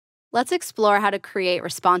Let's explore how to create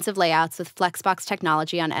responsive layouts with Flexbox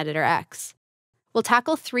technology on Editor X. We'll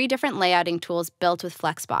tackle 3 different layouting tools built with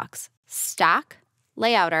Flexbox: Stack,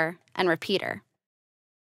 Layouter, and Repeater.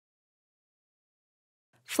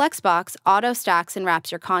 Flexbox auto-stacks and wraps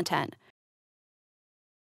your content,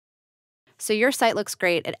 so your site looks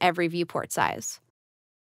great at every viewport size.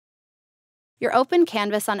 Your open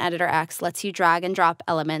canvas on Editor X lets you drag and drop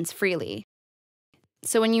elements freely,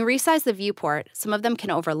 so when you resize the viewport, some of them can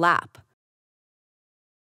overlap.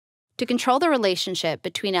 To control the relationship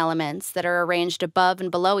between elements that are arranged above and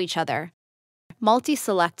below each other,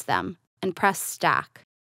 multi-select them and press Stack.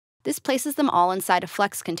 This places them all inside a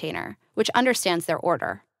Flex container, which understands their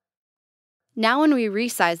order. Now when we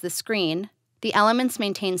resize the screen, the elements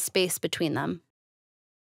maintain space between them.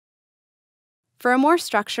 For a more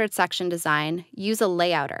structured section design, use a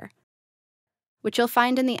layouter, which you'll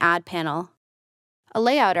find in the Add panel. A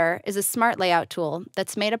layouter is a smart layout tool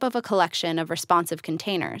that's made up of a collection of responsive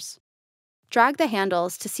containers. Drag the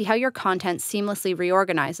handles to see how your content seamlessly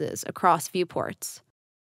reorganizes across viewports.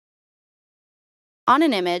 On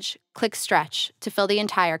an image, click Stretch to fill the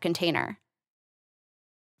entire container.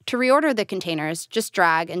 To reorder the containers, just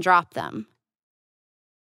drag and drop them.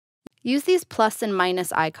 Use these plus and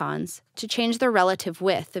minus icons to change the relative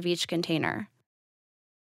width of each container.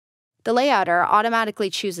 The layouter automatically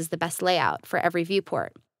chooses the best layout for every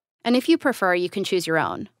viewport, and if you prefer, you can choose your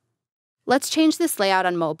own. Let's change this layout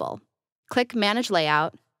on mobile. Click Manage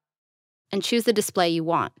Layout and choose the display you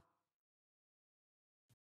want.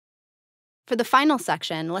 For the final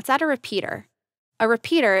section, let's add a repeater. A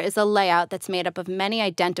repeater is a layout that's made up of many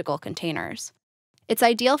identical containers. It's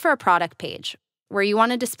ideal for a product page, where you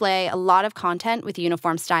want to display a lot of content with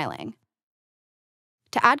uniform styling.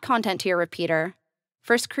 To add content to your repeater,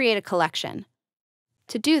 first create a collection.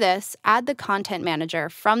 To do this, add the Content Manager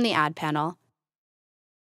from the Add panel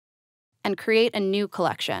and create a new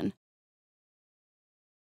collection.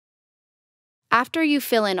 After you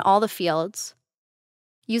fill in all the fields,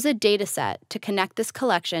 use a dataset to connect this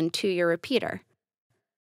collection to your repeater.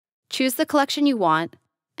 Choose the collection you want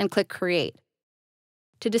and click Create.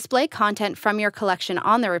 To display content from your collection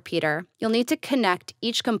on the repeater, you'll need to connect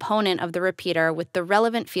each component of the repeater with the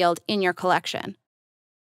relevant field in your collection.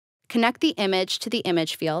 Connect the image to the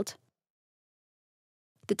image field,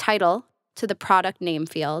 the title to the product name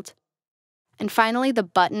field, and finally the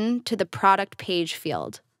button to the product page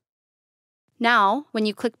field. Now, when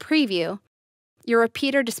you click Preview, your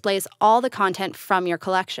repeater displays all the content from your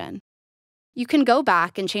collection. You can go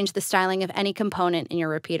back and change the styling of any component in your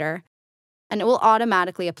repeater, and it will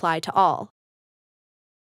automatically apply to all.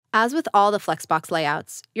 As with all the Flexbox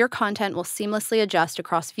layouts, your content will seamlessly adjust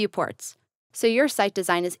across viewports, so your site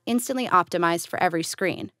design is instantly optimized for every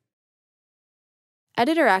screen.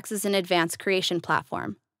 Editor X is an advanced creation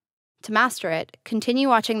platform. To master it, continue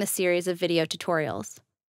watching the series of video tutorials.